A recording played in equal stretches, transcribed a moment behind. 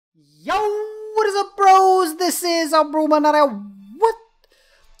Yo, what is up, bros? This is Bruchminati. What?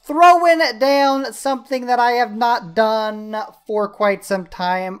 Throwing down something that I have not done for quite some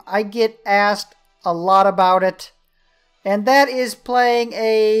time. I get asked a lot about it, and that is playing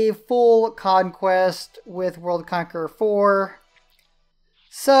a full Conquest with World Conqueror 4.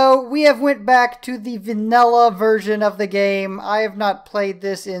 So we have went back to the vanilla version of the game. I have not played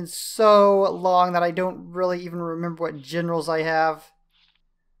this in so long that I don't really even remember what generals I have.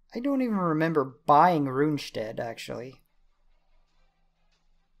 I don't even remember buying Runestead, actually.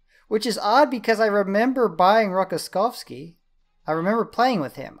 Which is odd because I remember buying Rokossovsky. I remember playing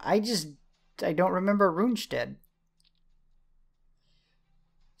with him. I don't remember Runestead.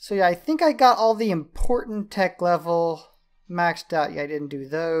 So yeah, I think I got all the important tech level maxed out. Yeah, I didn't do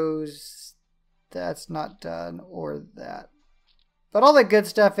those. That's not done, or that. But all the good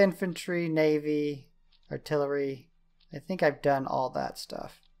stuff, infantry, navy, artillery, I think I've done all that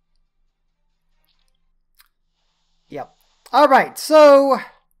stuff. Yep. Alright, so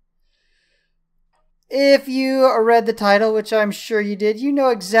if you read the title, which I'm sure you did, you know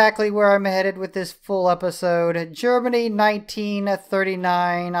exactly where I'm headed with this full episode. Germany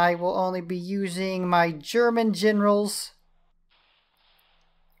 1939. I will only be using my German generals.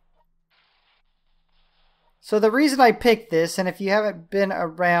 So the reason I picked this, and if you haven't been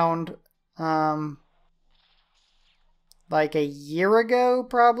around like a year ago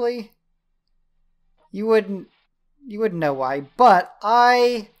probably, you wouldn't know why, but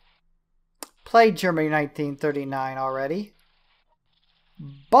I played Germany 1939 already,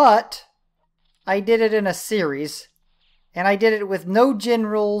 but I did it in a series, and I did it with no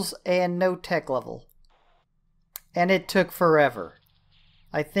generals and no tech level, and it took forever.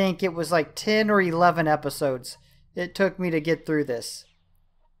 I think it was like 10 or 11 episodes it took me to get through this.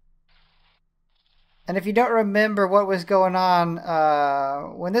 And if you don't remember what was going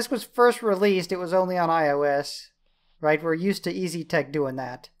on, when this was first released, it was only on iOS. Right, we're used to Easy Tech doing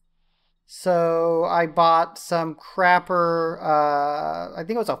that. So I bought some crapper, I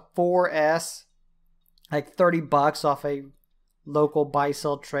think it was a 4S, like 30 bucks off a local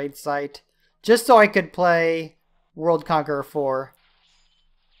buy-sell trade site, just so I could play World Conqueror 4.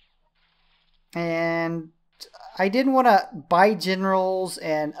 And I didn't want to buy generals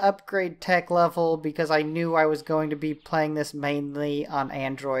and upgrade tech level because I knew I was going to be playing this mainly on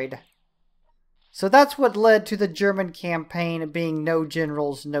Android. So that's what led to the German campaign being no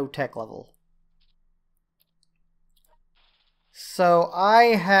generals, no tech level. So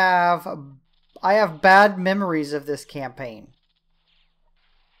I have bad memories of this campaign.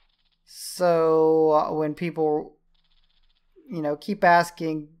 So when people, keep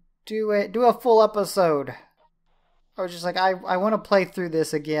asking, do a full episode, I was just like, I want to play through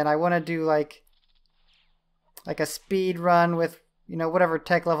this again. I want to do like a speed run with whatever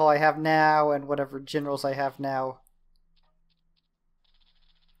tech level I have now and whatever generals I have now.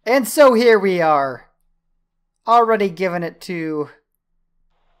 And so here we are, already giving it to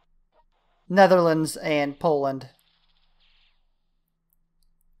Netherlands and Poland.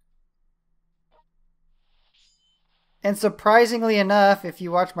 And surprisingly enough, if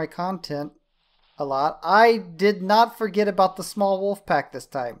you watch my content a lot, I did not forget about the small wolf pack this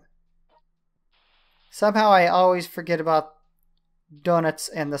time. Somehow I always forget about donuts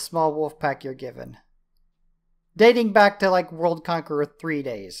and the small wolf pack you're given, dating back to like World Conqueror 3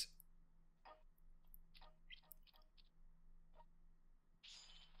 days.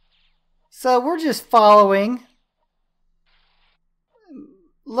 So we're just following,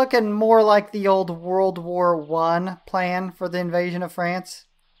 looking more like the old World War I plan for the invasion of France,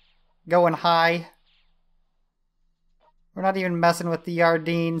 going high. We're not even messing with the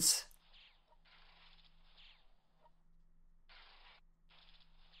Ardennes.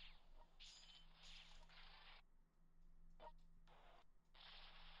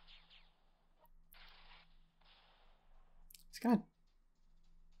 It's gonna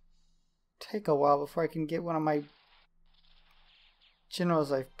take a while before I can get one of my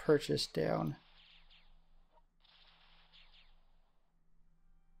generals I've purchased down.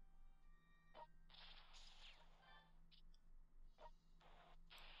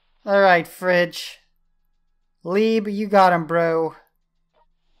 Alright, Fridge. Lieb, you got him, bro.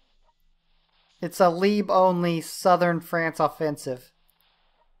 It's a Lieb-only southern France offensive.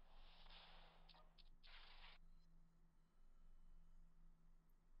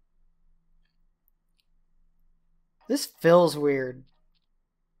 This feels weird.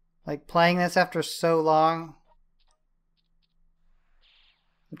 Like playing this after so long.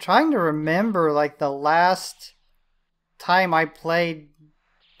 I'm trying to remember like the last time I played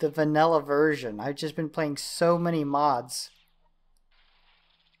the vanilla version. I've just been playing so many mods.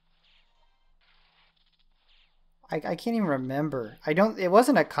 I can't even remember. It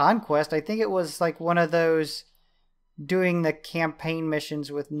wasn't a conquest. I think it was like one of those doing the campaign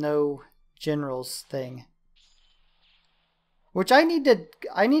missions with no generals thing. Which I need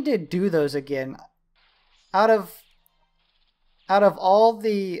to do those again. Out of all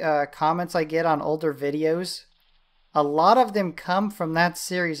the comments I get on older videos, a lot of them come from that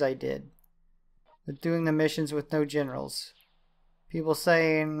series I did. With doing the missions with no generals. People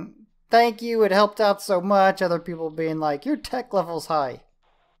saying, thank you, it helped out so much. Other people being like, your tech level's high.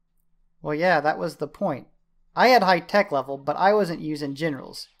 Well, yeah, that was the point. I had high tech level, but I wasn't using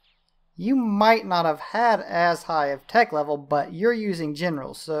generals. You might not have had as high of tech level, but you're using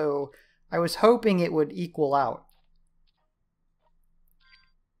generals, so I was hoping it would equal out.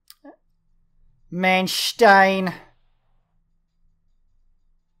 Manstein.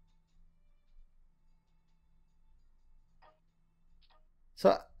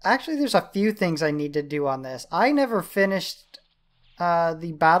 So actually there's a few things I need to do on this. I never finished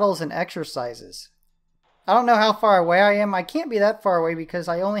the battles and exercises. I don't know how far away I am. I can't be that far away because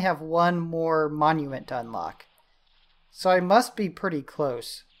I only have one more monument to unlock. So I must be pretty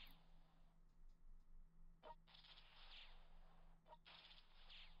close.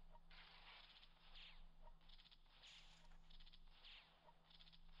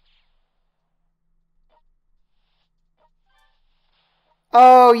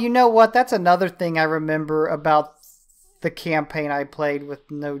 Oh, you know what? That's another thing I remember about the campaign I played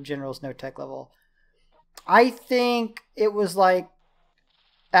with no generals, no tech level. I think it was like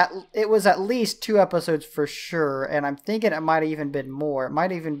it was at least 2 episodes for sure, and I'm thinking it might have even been more. It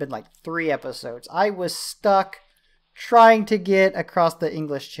might have even been like 3 episodes. I was stuck trying to get across the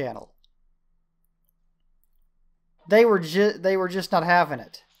English Channel. They were just not having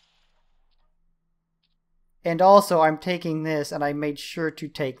it. And also, I'm taking this, and I made sure to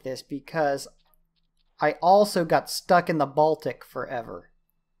take this because I also got stuck in the Baltic forever.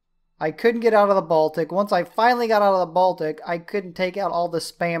 I couldn't get out of the Baltic. Once I finally got out of the Baltic, I couldn't take out all the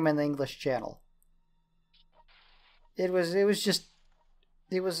spam in the English Channel. It was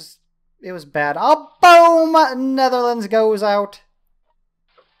bad. Oh, boom! Netherlands goes out.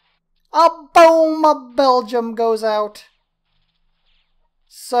 Oh, boom! Belgium goes out.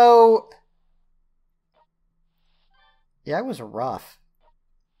 So, yeah, it was rough.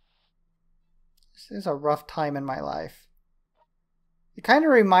 This is a rough time in my life. It kind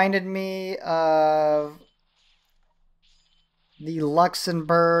of reminded me of the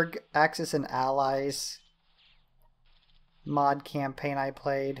Luxembourg Axis and Allies mod campaign I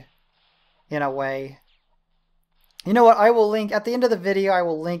played, in a way. You know what? I will link, at the end of the video, I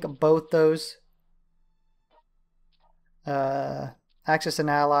will link both those. Axis and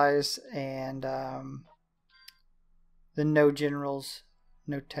Allies and the no generals,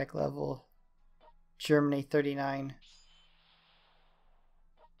 no tech level, Germany 39.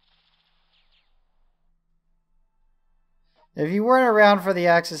 If you weren't around for the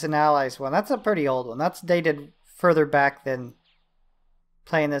Axis and Allies one, that's a pretty old one. That's dated further back than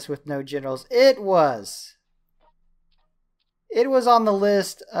playing this with no generals. It was on the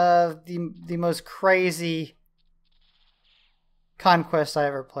list of the most crazy Conquest I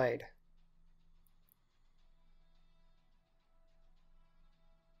ever played.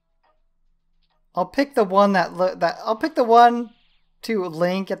 I'll pick the one I'll pick the one to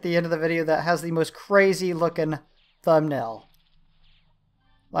link at the end of the video that has the most crazy looking thumbnail.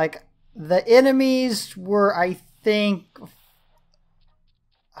 Like, the enemies were, I think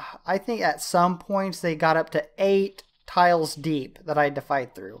at some points they got up to 8 tiles deep that I had to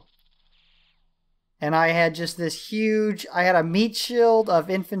fight through. And I had just this huge, I had a meat shield of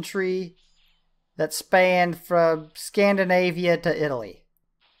infantry that spanned from Scandinavia to Italy,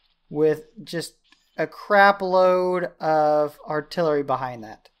 with just a crap load of artillery behind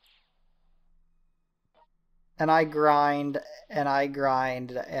that. And I grind, and I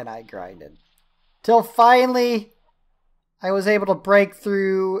grind, and I grinded. Till finally, I was able to break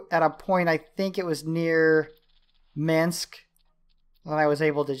through at a point, I think it was near Minsk. And I was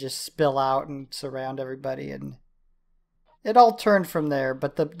able to just spill out and surround everybody. And it all turned from there,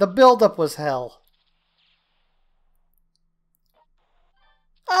 but the buildup was hell.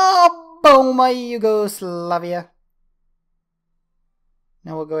 Oh, boom, my Yugoslavia.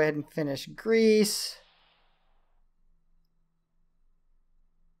 Now we'll go ahead and finish Greece.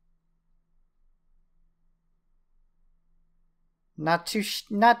 Not too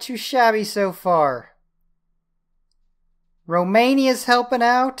shabby so far. Romania's helping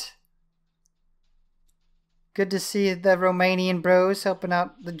out. Good to see the Romanian bros helping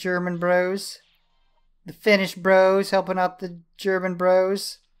out the German bros. The Finnish bros helping out the German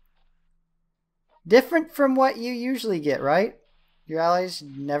bros. Different from what you usually get, right? Your allies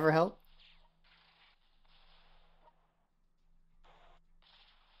never help?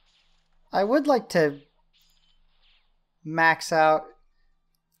 I would like to max out.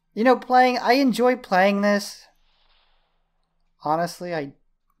 You know, I enjoy playing this. Honestly,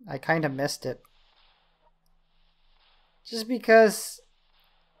 I kind of missed it. Just because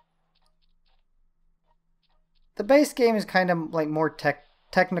the base game is kind of like more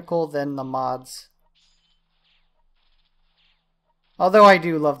technical than the mods. Although I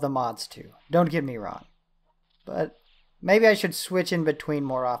do love the mods too. Don't get me wrong. But maybe I should switch in between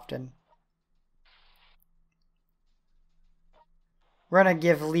more often. We're gonna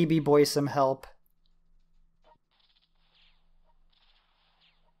give Libby Boy some help.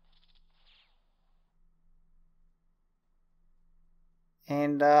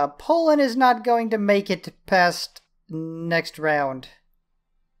 And Poland is not going to make it past next round.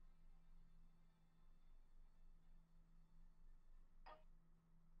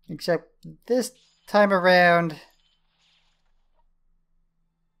 Except this time around,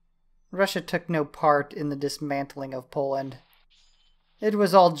 Russia took no part in the dismantling of Poland. It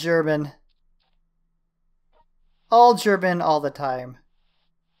was all German. All German all the time.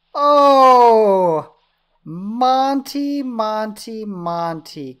 Oh! Monty.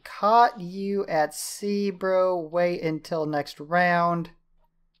 Caught you at sea, bro. Wait until next round.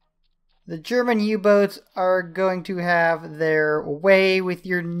 The German U-boats are going to have their way with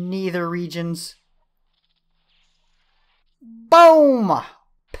your nether regions. Boom!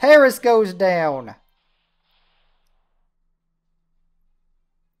 Paris goes down.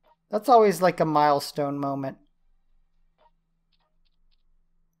 That's always like a milestone moment.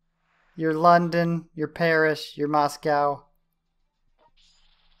 Your London, your Paris, your Moscow.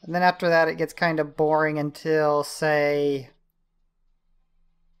 And then after that it gets kind of boring until, say,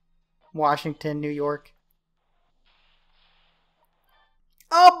 Washington, New York.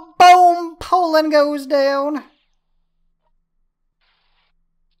 Oh, boom! Poland goes down.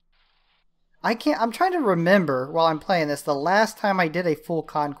 I'm trying to remember while I'm playing this the last time I did a full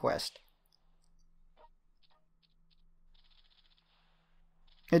conquest.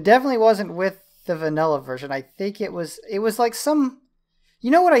 It definitely wasn't with the vanilla version. I think it was like some, you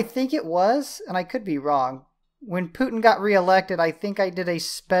know what I think it was? And I could be wrong. When Putin got reelected, I think I did a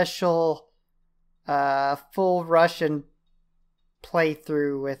special full Russian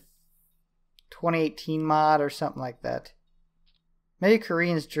playthrough with 2018 mod or something like that. Maybe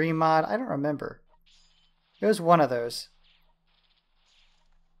Korean's Dream mod. I don't remember. It was one of those.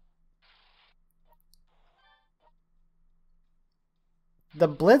 The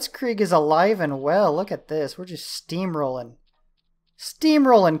Blitzkrieg is alive and well. Look at this. We're just steamrolling.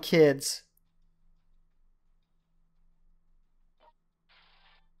 Steamrolling, kids.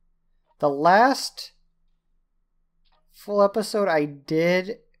 The last full episode I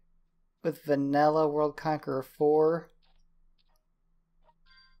did with Vanilla World Conqueror 4.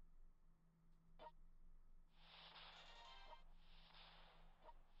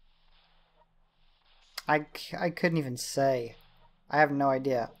 I couldn't even say. I have no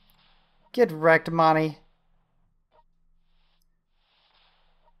idea. Get wrecked, Monty.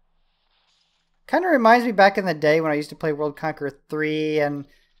 Kind of reminds me back in the day when I used to play World Conqueror 3 and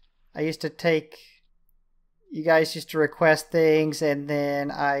I used to take... You guys used to request things and then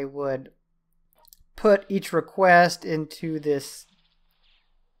I would put each request into this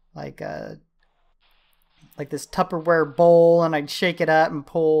like this Tupperware bowl and I'd shake it up and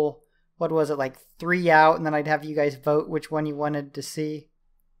pull, what was it, like 3 out, and then I'd have you guys vote which one you wanted to see.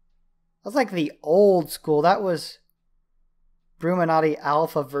 That was like the old school. That was Bruchminati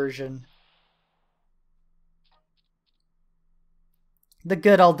Alpha version. The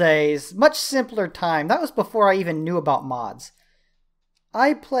good old days. Much simpler time. That was before I even knew about mods.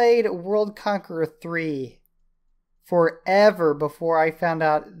 I played World Conqueror 3 forever before I found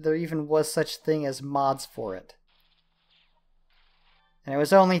out there even was such thing as mods for it. And it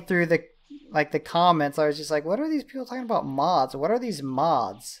was only through the comments I was just like, what are these people talking about mods? What are these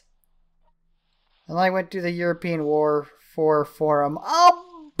mods? And I went to the European War 4 forum.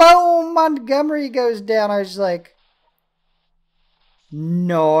 Oh, boom! Montgomery goes down. I was like,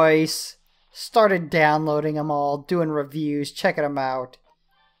 nice. Started downloading them all, doing reviews, checking them out.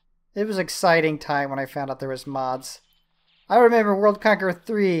 It was an exciting time when I found out there was mods. I remember World Conqueror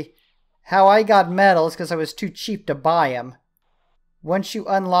 3, how I got medals because I was too cheap to buy them. Once you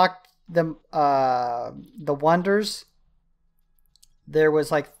unlocked the wonders, there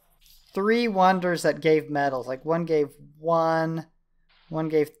was like 3 wonders that gave medals. Like one gave 1, one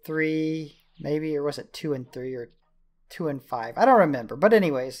gave 3, maybe, or was it 2 and 3 or 2 and 5? I don't remember. But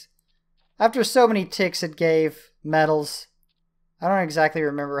anyways, After so many ticks, it gave medals. I don't exactly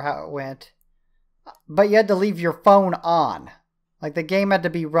remember how it went. But you had to leave your phone on. Like, the game had to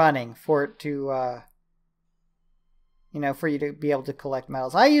be running for it to, for you to be able to collect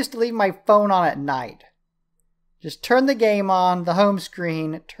medals. I used to leave my phone on at night. Just turn the game on, the home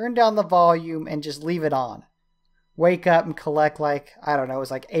screen, turn down the volume, and just leave it on. Wake up and collect, like, I don't know, it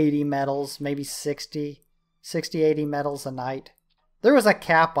was like 80 medals, maybe 60, 80 medals a night. There was a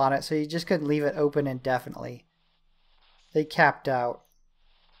cap on it, so you just couldn't leave it open indefinitely. They capped out.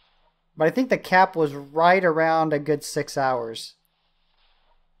 But I think the cap was right around a good 6 hours.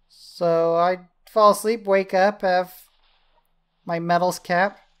 So I'd fall asleep, wake up, have my medals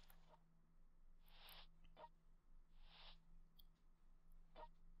cap.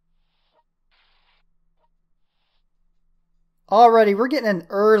 Already, we're getting an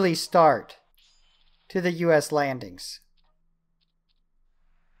early start to the U.S. landings.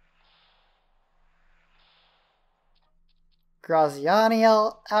 Graziani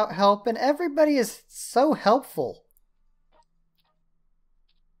out helping. Everybody is so helpful.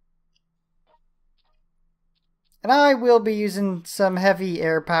 And I will be using some heavy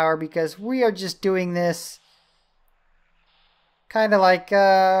air power because we are just doing this kind of like,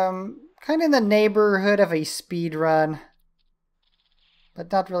 kind of in the neighborhood of a speed run. But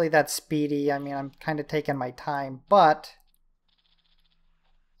not really that speedy. I mean, I'm kind of taking my time, but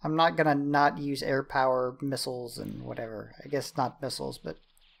I'm not going to not use air power missiles and whatever. I guess not missiles, but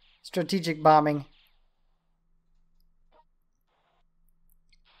strategic bombing.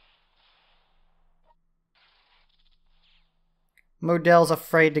 Modell's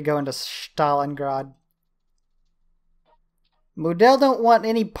afraid to go into Stalingrad. Modell don't want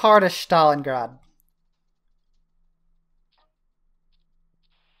any part of Stalingrad.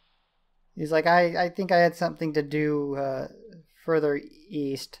 He's like, I think I had something to do further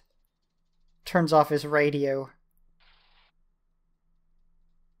east. Turns off his radio.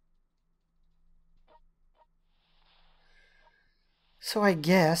 So I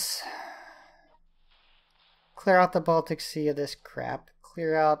guess clear out the Baltic Sea of this crap.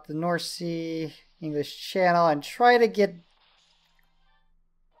 Clear out the North Sea, English Channel, and try to get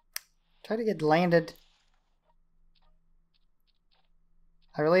landed.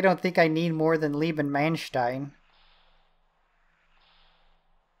 I really don't think I need more than Liebenmanstein.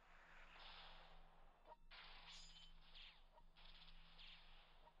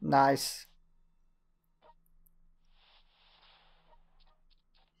 Nice.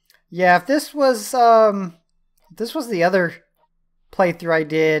 Yeah, if this was the other playthrough I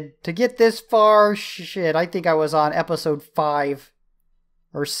did, to get this far, shit, I think I was on episode 5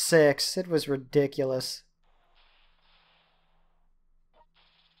 or 6. It was ridiculous.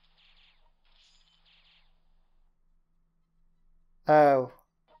 Oh,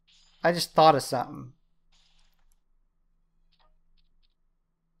 I just thought of something.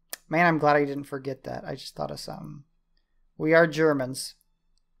 Man, I'm glad I didn't forget that. I just thought of something. We are Germans.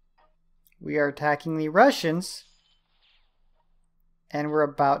 We are attacking the Russians. And we're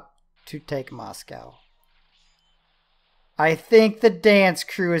about to take Moscow. I think the dance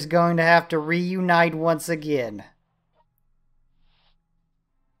crew is going to have to reunite once again.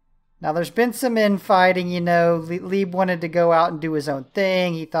 Now, there's been some infighting, you know. Lieb wanted to go out and do his own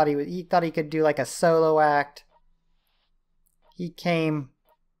thing. He thought he could do like a solo act. He came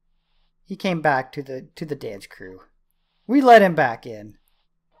back to the dance crew. We let him back in.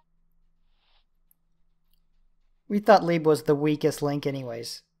 We thought Lieb was the weakest link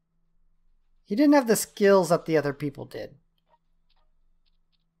anyways. He didn't have the skills that the other people did.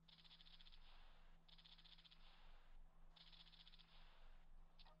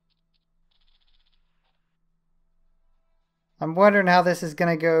 I'm wondering how this is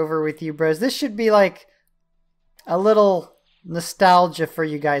going to go over with you, bros. This should be like a little nostalgia for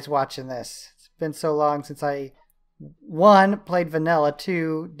you guys watching this. It's been so long since I, 1, played vanilla,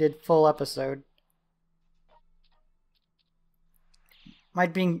 2, did full episode.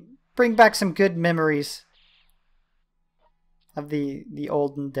 Might bring back some good memories of the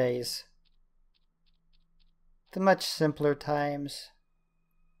olden days. The much simpler times.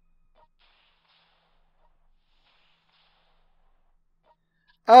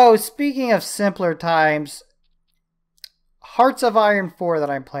 Oh, speaking of simpler times, Hearts of Iron 4 that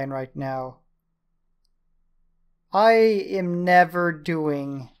I'm playing right now. I am never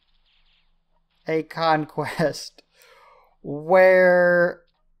doing a conquest where,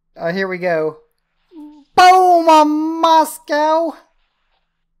 here we go. Boom on Moscow!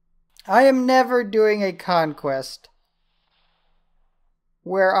 I am never doing a conquest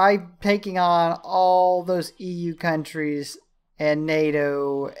where I'm taking on all those EU countries and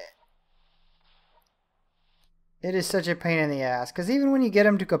NATO It is such a pain in the ass. Because even when you get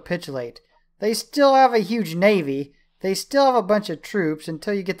them to capitulate, they still have a huge navy. They still have a bunch of troops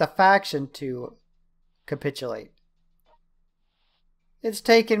until you get the faction to capitulate. It's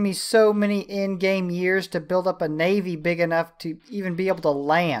taken me so many in-game years to build up a navy big enough to even be able to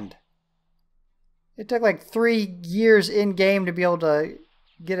land. It took like 3 years in-game to be able to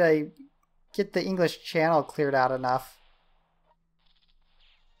get the English Channel cleared out enough.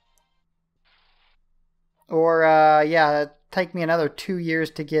 Or, yeah, it'd take me another 2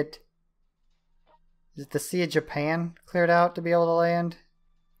 years to get the Sea of Japan cleared out to be able to land.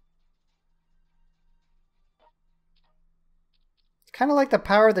 It's kind of like the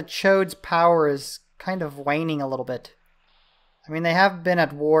power of the Chode's power is kind of waning a little bit. I mean, they have been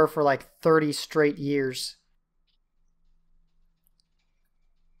at war for like 30 straight years.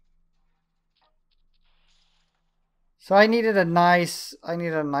 So I needed a nice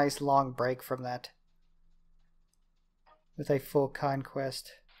long break from that. With a full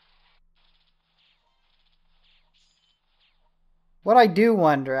conquest. What I do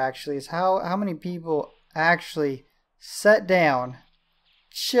wonder actually is how many people actually sit down,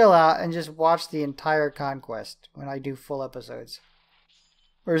 chill out, and just watch the entire conquest when I do full episodes.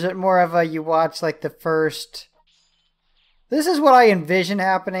 Or is it more of a you watch like the first... This is what I envision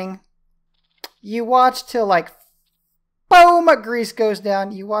happening. You watch till like, boom, Greece goes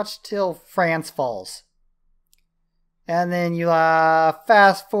down. You watch till France falls. And then you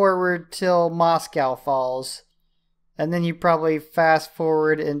fast forward till Moscow falls. And then you probably fast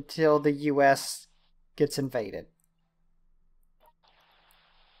forward until the US gets invaded.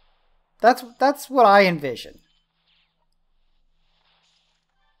 That's what I envision.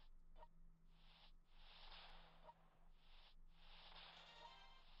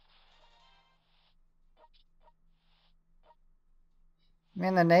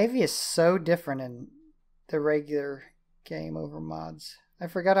 Man, the Navy is so different in the regular game over mods. I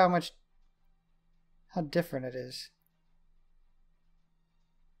forgot how different it is.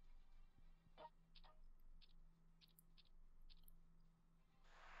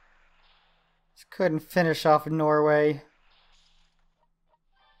 Just couldn't finish off Norway.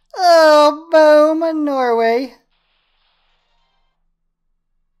 Oh, boom, Norway.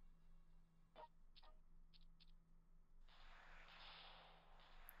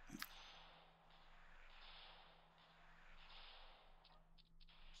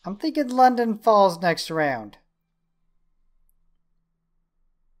 I'm thinking London falls next round.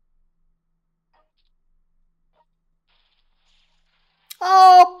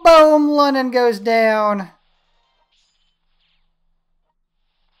 Oh, boom, London goes down.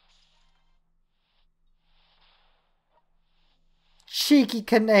 Cheeky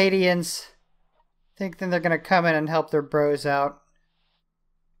Canadians. Thinking they're going to come in and help their bros out.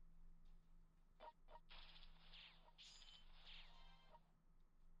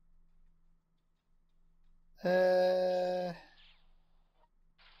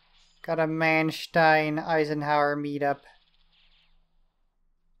 Got a Manstein-Eisenhower meetup.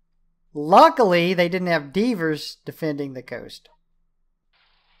 Luckily, they didn't have Devers defending the coast.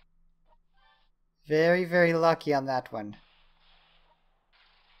 Very, very lucky on that one.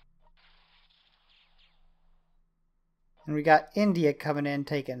 And we got India coming in,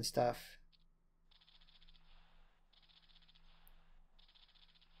 taking stuff.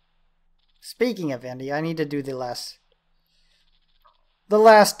 Speaking of India, I need to do the last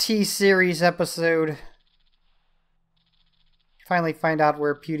T-Series episode. Finally find out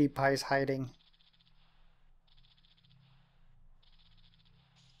where PewDiePie's hiding.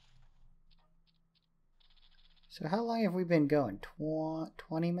 So how long have we been going?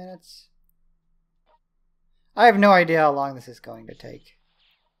 20 minutes? I have no idea how long this is going to take.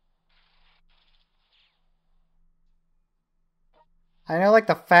 I know like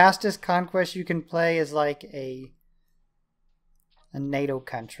the fastest conquest you can play is like a NATO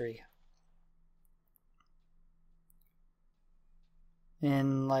country.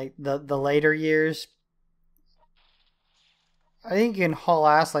 In like the later years, I think you can haul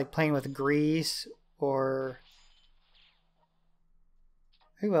ass like playing with Greece or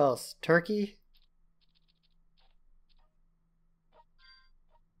who else? Turkey?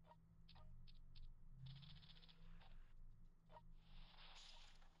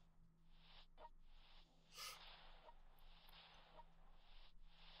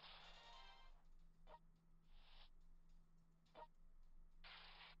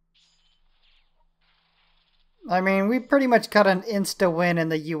 I mean, we pretty much got an insta win in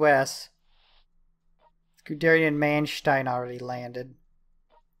the US. Guderian Manstein already landed.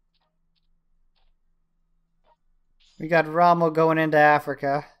 We got Rommel going into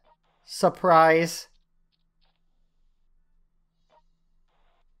Africa. Surprise.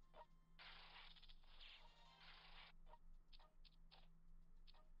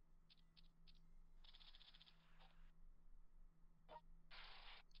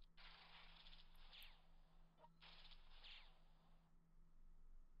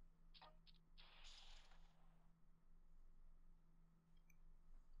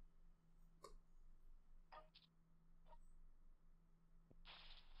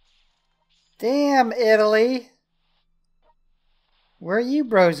 Damn, Italy. Where are you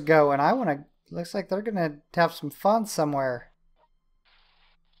bros going? I want to... Looks like they're going to have some fun somewhere.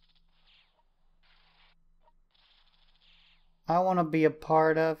 I want to be a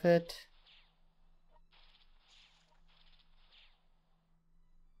part of it.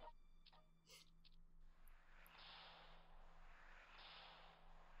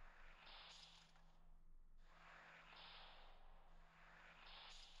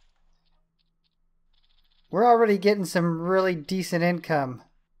 We're already getting some really decent income.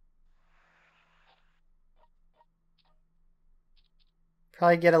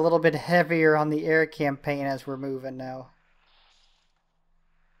 Probably get a little bit heavier on the air campaign as we're moving now.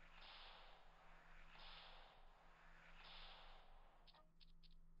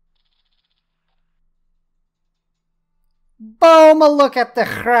 Boom! A look at the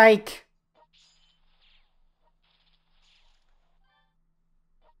Reich.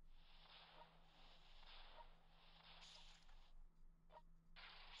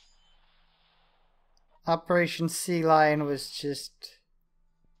 Operation Sea Lion was just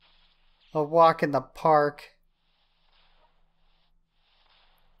a walk in the park.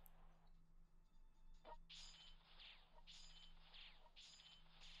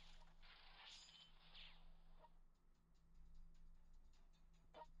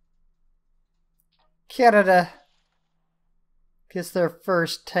 Canada gets their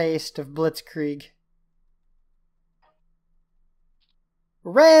first taste of Blitzkrieg.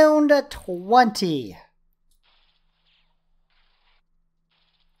 Round 20.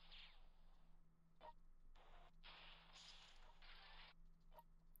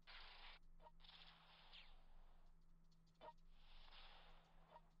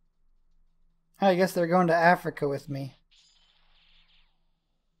 I guess they're going to Africa with me.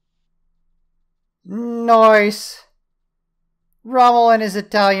 Nice. Rommel and his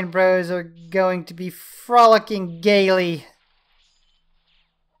Italian bros are going to be frolicking gaily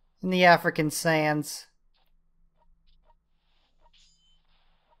in the African sands.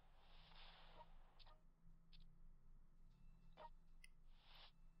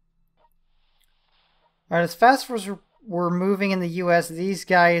 Alright, as fast as we're moving in the US, these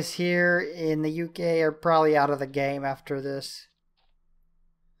guys here in the UK are probably out of the game after this.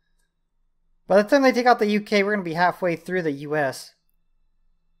 By the time they take out the UK, we're going to be halfway through the US.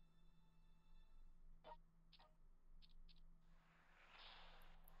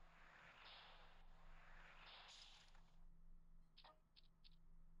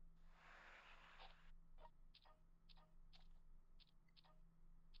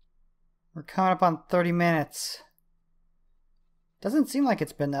 We're coming up on 30 minutes. Doesn't seem like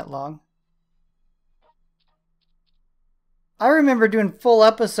it's been that long. I remember doing full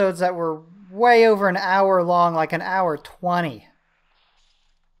episodes that were way over an hour long, like an hour 20.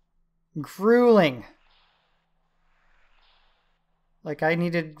 Grueling. Like I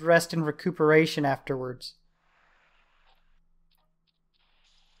needed rest and recuperation afterwards.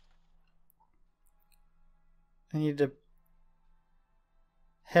 I need to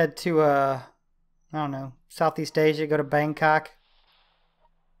head to, I don't know, Southeast Asia, go to Bangkok.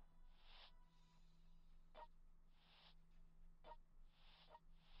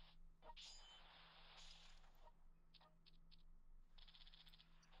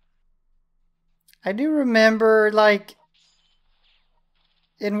 I do remember, like,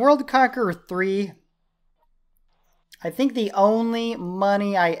 in World Conqueror 3, I think the only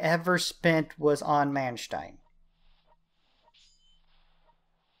money I ever spent was on Manstein.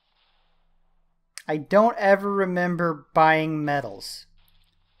 I don't ever remember buying medals.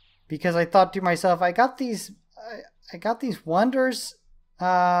 Because I thought to myself, I got these wonders.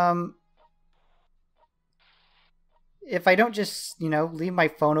 If I don't just, leave my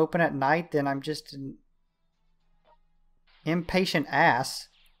phone open at night, then I'm just an impatient ass.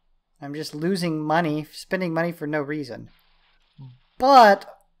 I'm just losing money, spending money for no reason.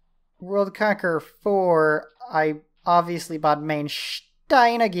 But World Conqueror 4, I obviously bought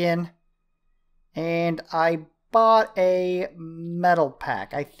Mainstein again. And I bought a metal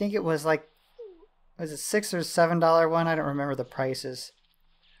pack. I think it was like, was it $6 or $7 one? I don't remember the prices.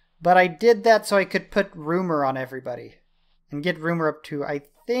 But I did that so I could put rumor on everybody. And get rumor up to, I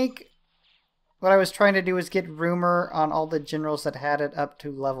think what I was trying to do was get rumor on all the generals that had it up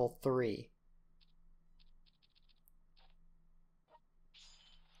to level 3.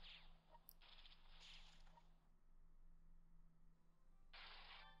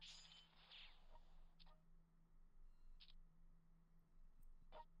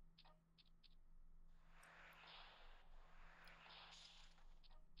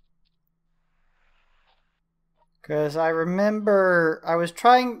 Because I remember I was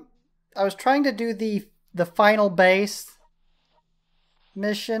trying I was trying to do the final base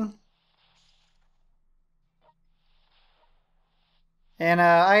mission. And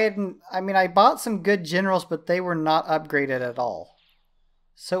I bought some good generals, but they were not upgraded at all.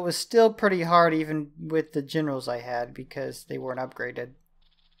 So it was still pretty hard even with the generals I had because they weren't upgraded.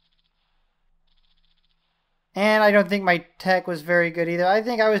 And I don't think my tech was very good either. I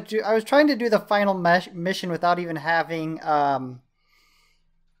think I was trying to do the final mission without even having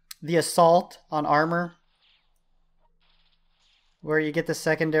the assault on armor, where you get the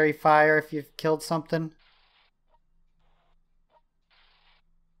secondary fire if you've killed something.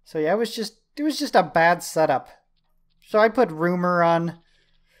 So yeah, it was just a bad setup. So I put rumor on.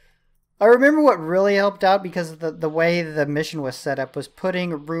 I remember what really helped out because of the way the mission was set up was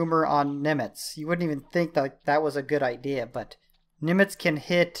putting rumor on Nimitz. You wouldn't even think that that was a good idea, but Nimitz can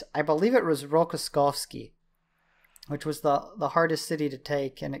hit, I believe it was Rokossovsky, which was the hardest city to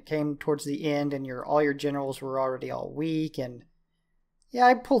take, and it came towards the end, and all your generals were already all weak, and yeah,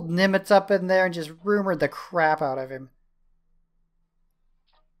 I pulled Nimitz up in there and just rumored the crap out of him.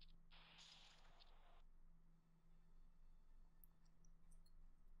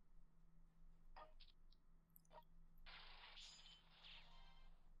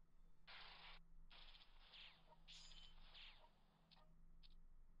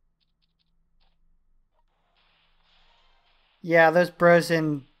 Yeah, those bros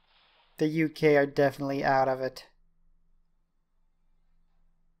in the UK are definitely out of it.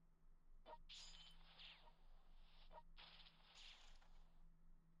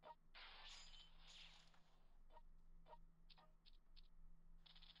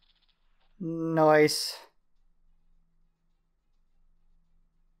 Nice.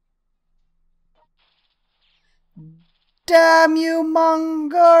 Damn you,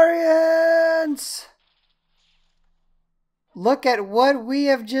 Mongolians! Look at what we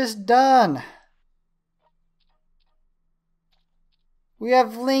have just done. We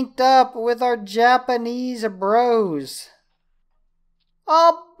have linked up with our Japanese bros.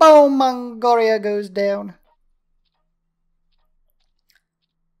 Oh, boom, Mongolia goes down.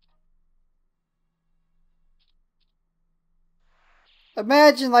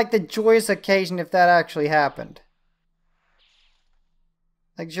 Imagine like the joyous occasion if that actually happened.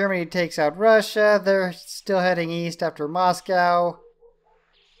 Like Germany takes out Russia, they're still heading east after Moscow.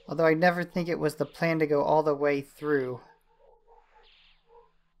 Although I never think it was the plan to go all the way through.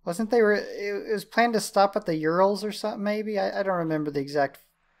 Wasn't it was planned to stop at the Urals or something maybe? I don't remember the exact,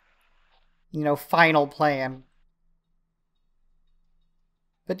 final plan.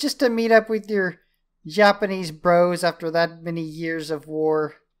 But just to meet up with your Japanese bros after that many years of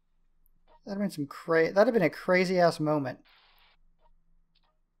war, that'd have been a crazy ass moment.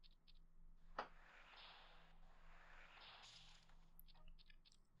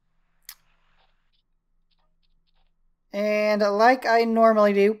 And like I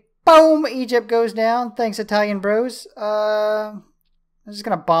normally do, boom! Egypt goes down. Thanks, Italian bros. I'm just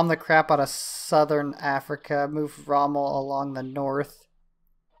gonna bomb the crap out of southern Africa. Move Rommel along the north.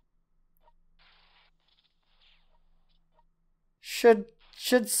 Should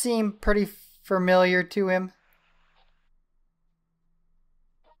seem pretty familiar to him.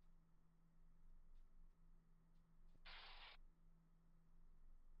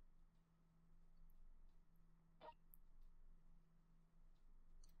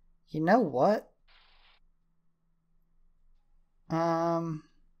 You know what?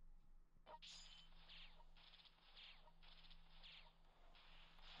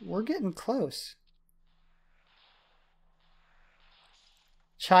 We're getting close.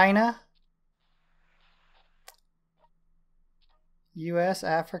 China? US,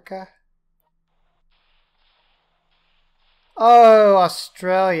 Africa? Oh,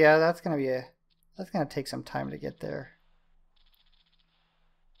 Australia. That's gonna take some time to get there.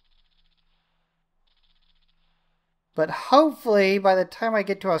 But hopefully, by the time I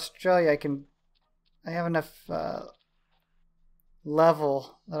get to Australia, I have enough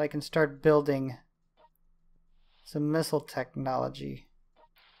level that I can start building some missile technology.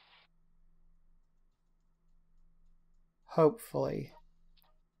 Hopefully.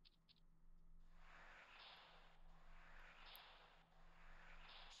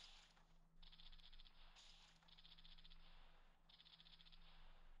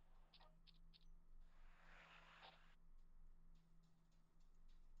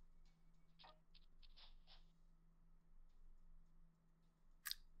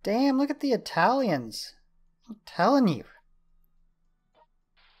 Damn, look at the Italians. I'm telling you.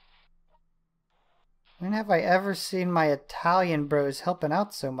 When have I ever seen my Italian bros helping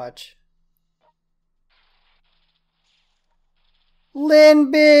out so much?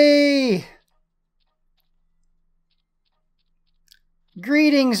 Linby!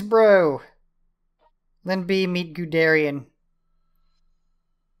 Greetings, bro. Linby, meet Guderian.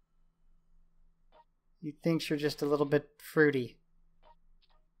 He thinks you're just a little bit fruity.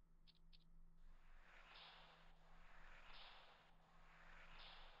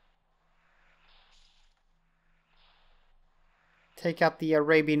 Take out the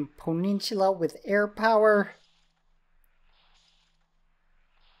Arabian Peninsula with air power.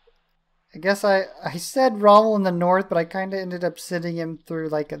 I guess I said Rommel in the north, but I kind of ended up sending him through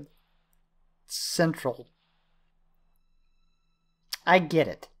like a central. I get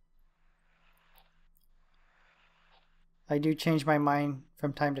it. I do change my mind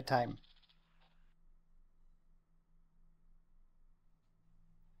from time to time.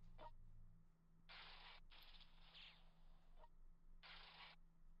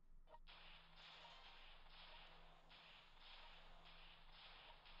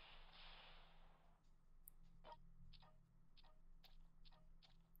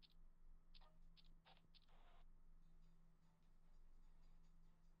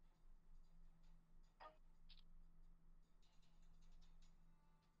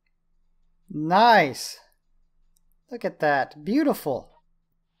 Nice. Look at that. Beautiful.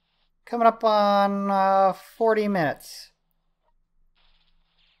 Coming up on 40 minutes.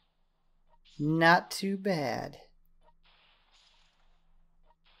 Not too bad.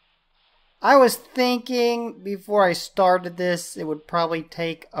 I was thinking before I started this, it would probably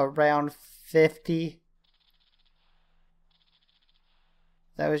take around 50.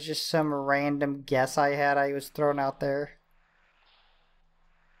 That was just some random guess I was thrown out there.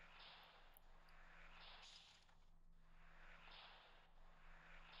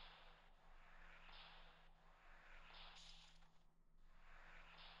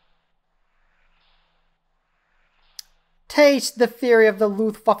 Taste the fury of the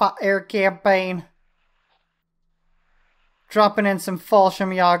Luftwaffe air campaign. Dropping in some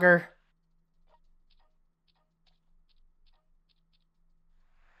Fallschirmjäger.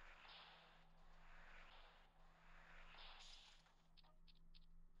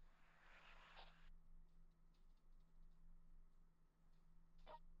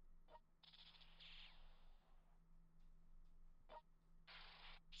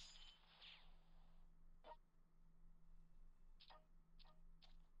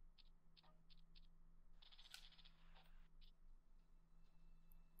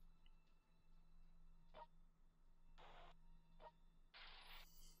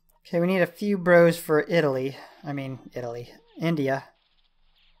 Okay, we need a few bros for Italy. India.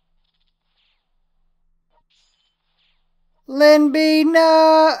 Linby,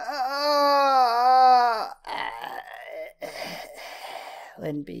 no!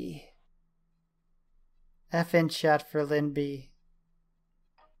 Linby. FN chat for Linby.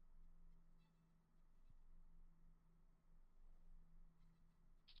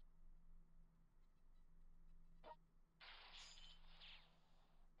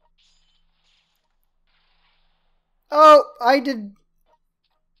 Oh, I did.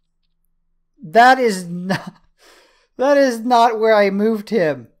 That is not. That is not where I moved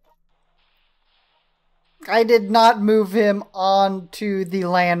him. I did not move him onto the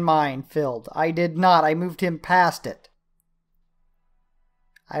landmine field. I did not. I moved him past it.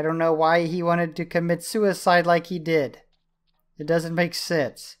 I don't know why he wanted to commit suicide like he did. It doesn't make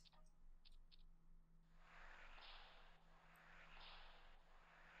sense.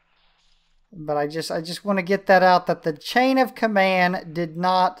 But I just want to get that out, that the chain of command did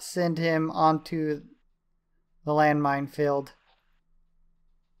not send him onto the landmine field.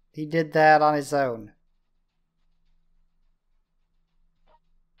 He did that on his own.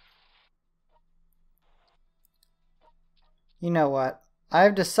 You know what?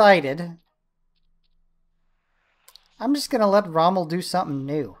 I've decided I'm just going to let Rommel do something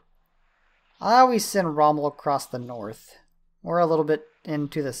new. I always send Rommel across the north, or a little bit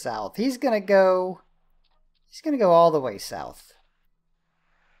into the south. He's going to go all the way south.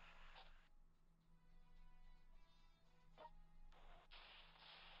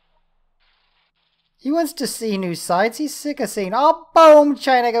 He wants to see new sights. He's sick of seeing, oh, boom,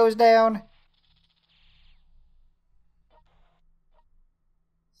 China goes down.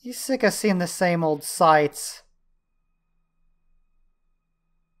 He's sick of seeing the same old sights.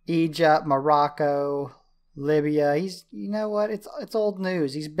 Egypt, Morocco, Libya. You know what? It's old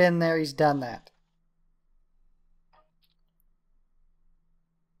news. He's been there. He's done that.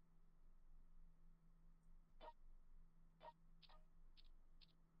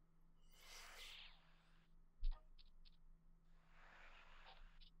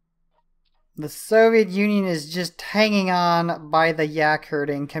 The Soviet Union is just hanging on by the yak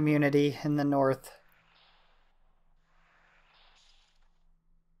herding community in the north.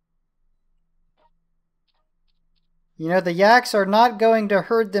 You know, the yaks are not going to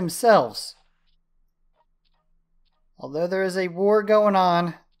herd themselves. Although there is a war going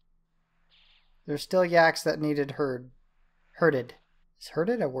on, there's still yaks that needed herded. Is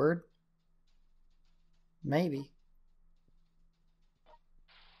herded a word? Maybe.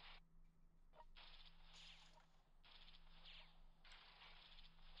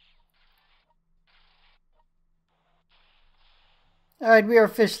 Alright, we are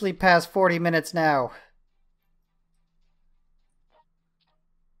officially past 40 minutes now.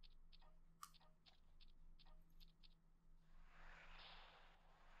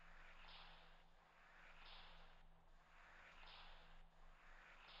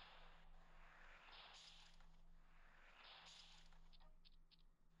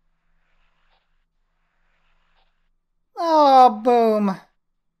 Oh, boom.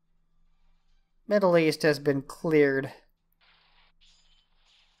 Middle East has been cleared.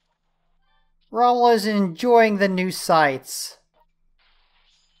 Rommel is enjoying the new sights.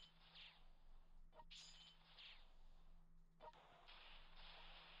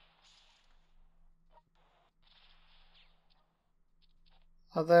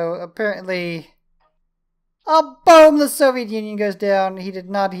 Although, apparently... Oh, boom! The Soviet Union goes down. He did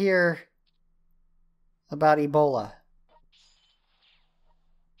not hear about Ebola.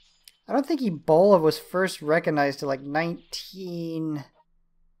 I don't think Ebola was first recognized till like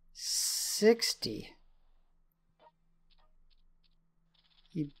 1960.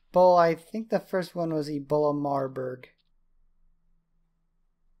 Ebola, I think the first one was Ebola Marburg.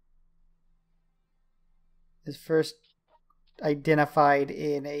 Is first identified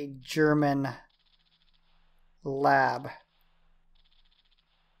in a German lab.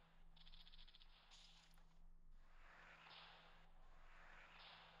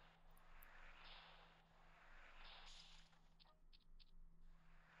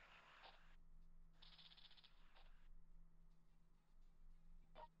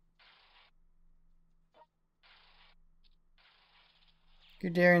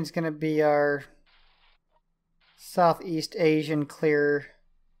 Guderian's going to be our Southeast Asian clearer.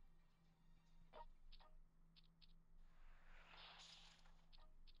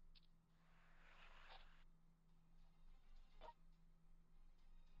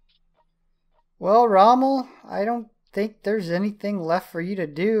 Well, Rommel, I don't think there's anything left for you to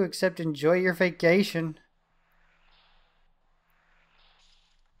do except enjoy your vacation.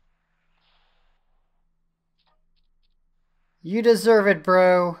 You deserve it,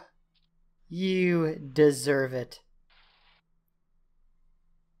 bro. You deserve it.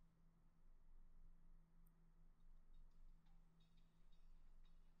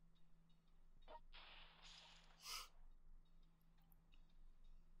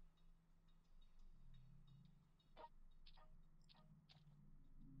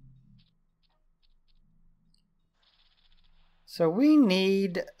 So we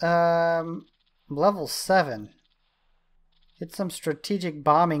need level 7. Get some strategic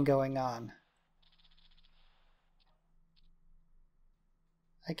bombing going on.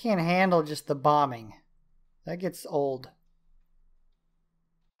 I can't handle just the bombing. That gets old.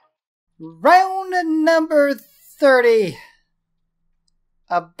 Round number 30.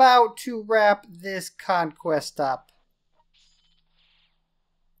 About to wrap this conquest up.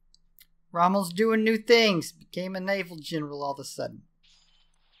 Rommel's doing new things. Became a naval general all of a sudden.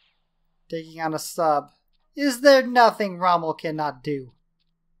 Taking on a sub. Is there nothing Rommel cannot do?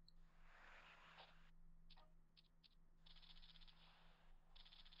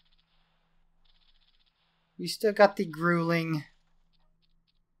 We still got the grueling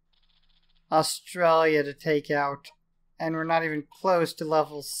Australia to take out. And we're not even close to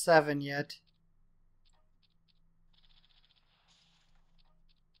level 7 yet.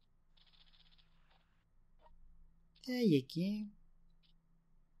 There you go.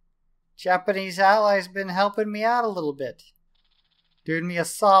 Japanese allies been helping me out a little bit. Doing me a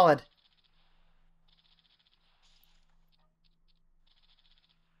solid.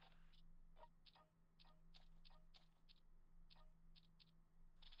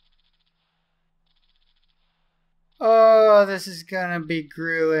 Oh, this is gonna be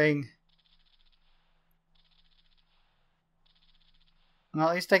grueling. Well,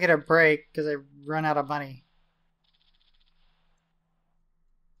 at least I get a break because I run out of money.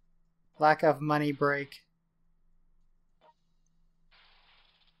 Lack of money break.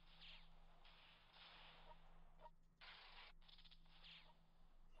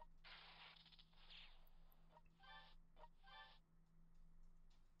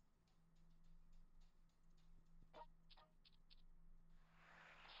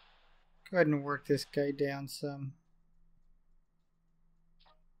 Go ahead and work this guy down some.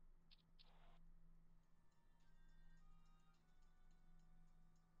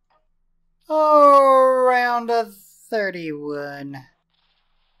 Oh, round of 31.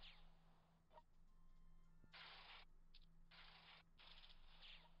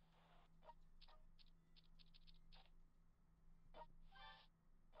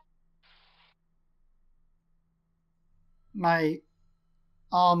 My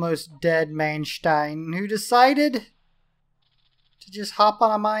almost dead Manstein, who decided to just hop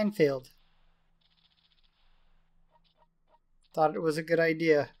on a minefield. Thought it was a good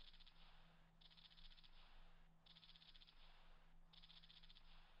idea.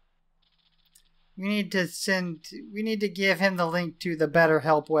 We need to give him the link to the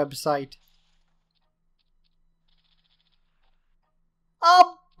BetterHelp website.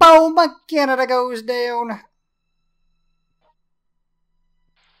 Oh, boom! Canada goes down.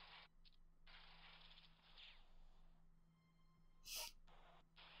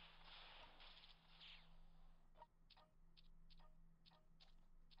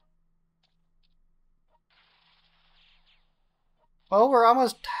 Well, we're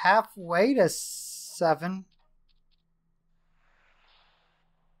almost halfway to 7.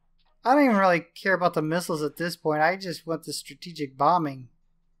 I don't even really care about the missiles at this point. I just want the strategic bombing.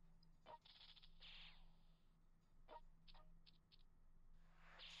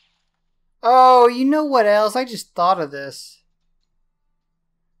 Oh, you know what else? I just thought of this.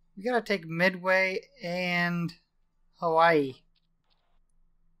 We gotta take Midway and Hawaii.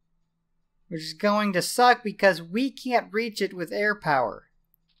 Which is going to suck because we can't reach it with air power.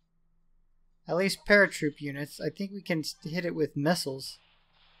 At least paratroop units. I think we can hit it with missiles.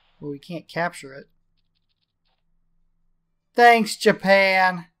 But we can't capture it. Thanks,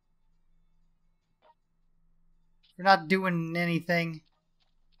 Japan! We're not doing anything.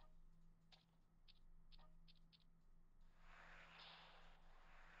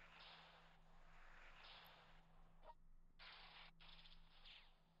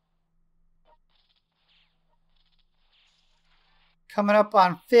 Coming up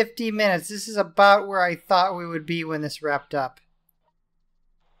on 50 minutes. This is about where I thought we would be when this wrapped up.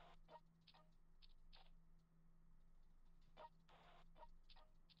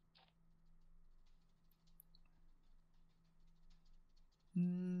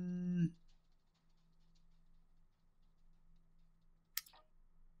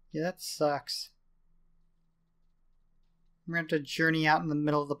 Yeah, that sucks. We're going to have to journey out in the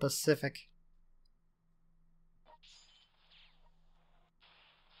middle of the Pacific.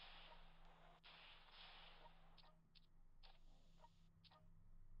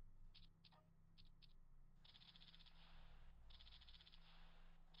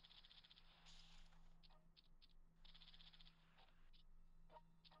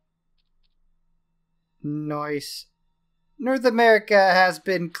 Nice. North America has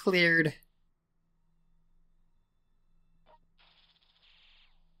been cleared.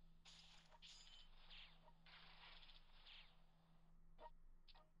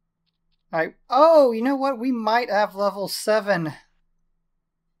 Alright. Oh, you know what? We might have level 7.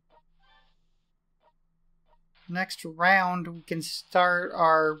 Next round, we can start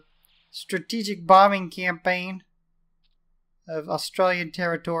our strategic bombing campaign of Australian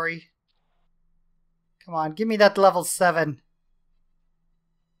territory. Come on, give me that level 7.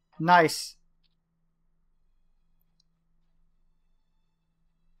 Nice.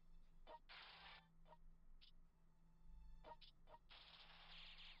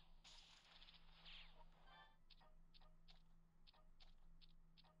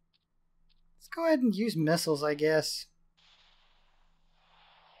 Let's go ahead and use missiles, I guess.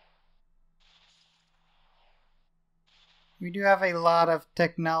 We do have a lot of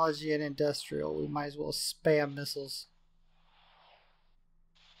technology and industrial. We might as well spam missiles.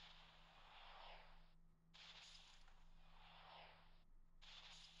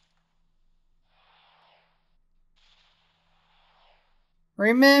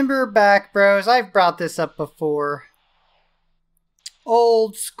 Remember back, bros, I've brought this up before.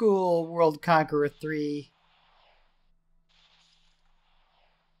 Old school World Conqueror 3.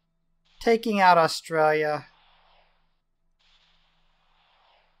 Taking out Australia.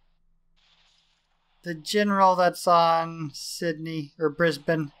 The general that's on Sydney or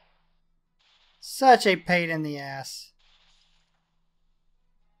Brisbane. Such a pain in the ass.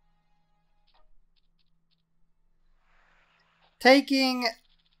 Taking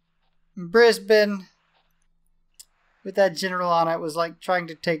Brisbane with that general on it was like trying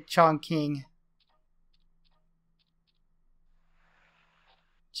to take Chongqing.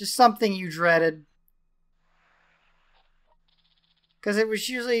 Just something you dreaded. Because it was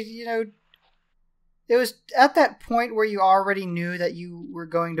usually, It was at that point where you already knew that you were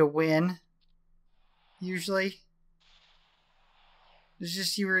going to win. Usually. It's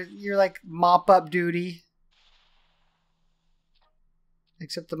just you're like mop up duty.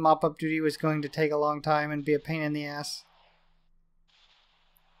 Except the mop up duty was going to take a long time and be a pain in the ass.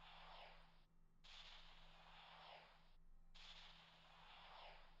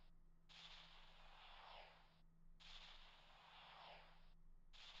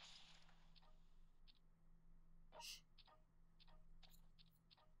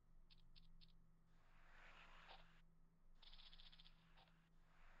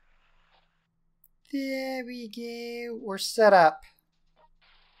 There we go. We're set up.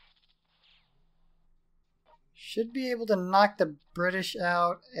 Should be able to knock the British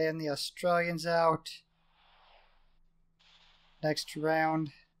out and the Australians out. Next round.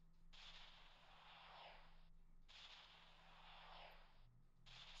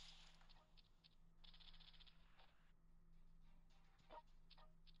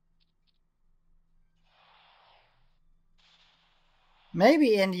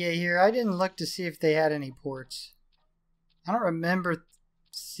 Maybe India here. I didn't look to see if they had any ports. I don't remember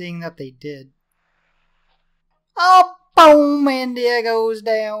seeing that they did. Oh, boom! India goes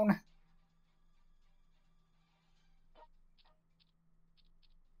down.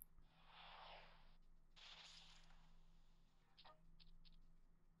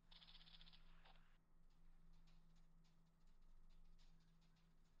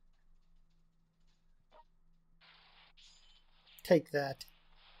 Take that.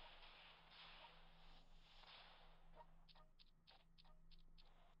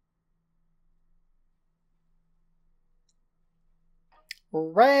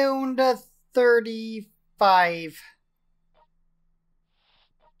 Round 35.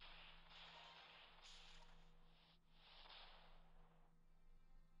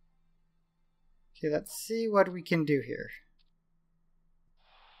 Okay, let's see what we can do here.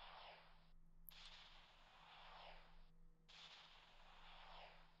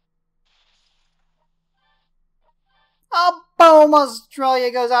 Oh, boom!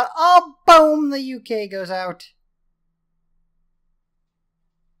 Australia goes out. Oh, boom! The UK goes out.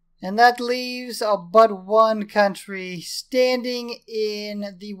 And that leaves but one country standing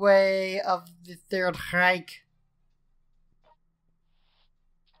in the way of the Third Reich.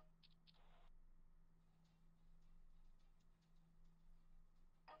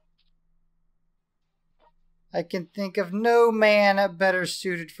 I can think of no man better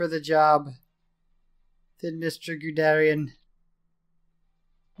suited for the job than Mr. Guderian.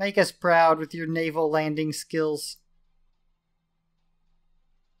 Make us proud with your naval landing skills.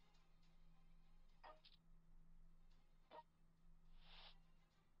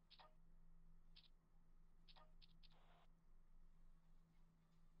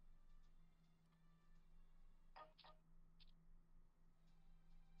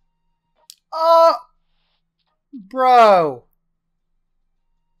 Oh, bro.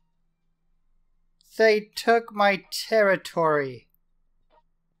 They took my territory.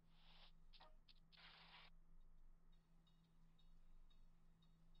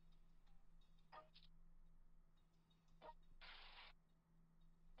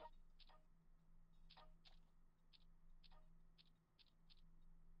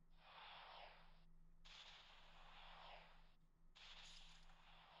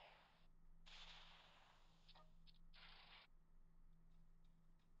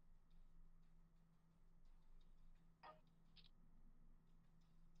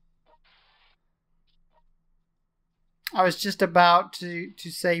 I was just about to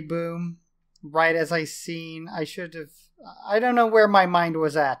say boom, right as I seen. I should have... I don't know where my mind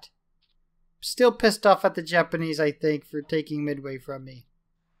was at. Still pissed off at the Japanese, I think, for taking Midway from me.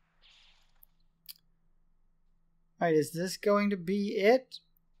 Alright, is this going to be it?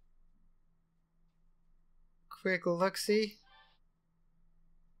 Quick look-see.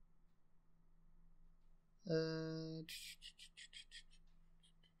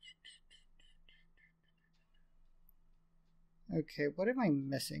 Okay, what am I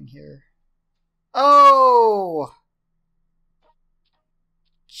missing here? Oh!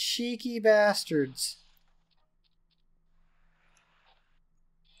 Cheeky bastards.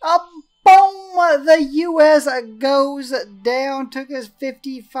 Boom! The US goes down. Took us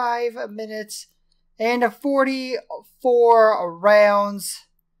 55 minutes and 44 rounds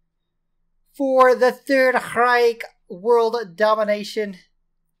for the Third Reich world domination.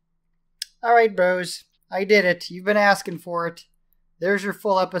 Alright, bros. I did it. You've been asking for it. There's your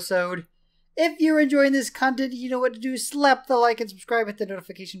full episode. If you're enjoying this content, you know what to do. Slap the like and subscribe. Hit the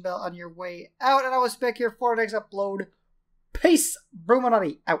notification bell on your way out. And I will be back here for the next upload. Peace.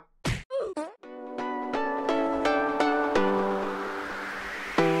 Bruchminati out.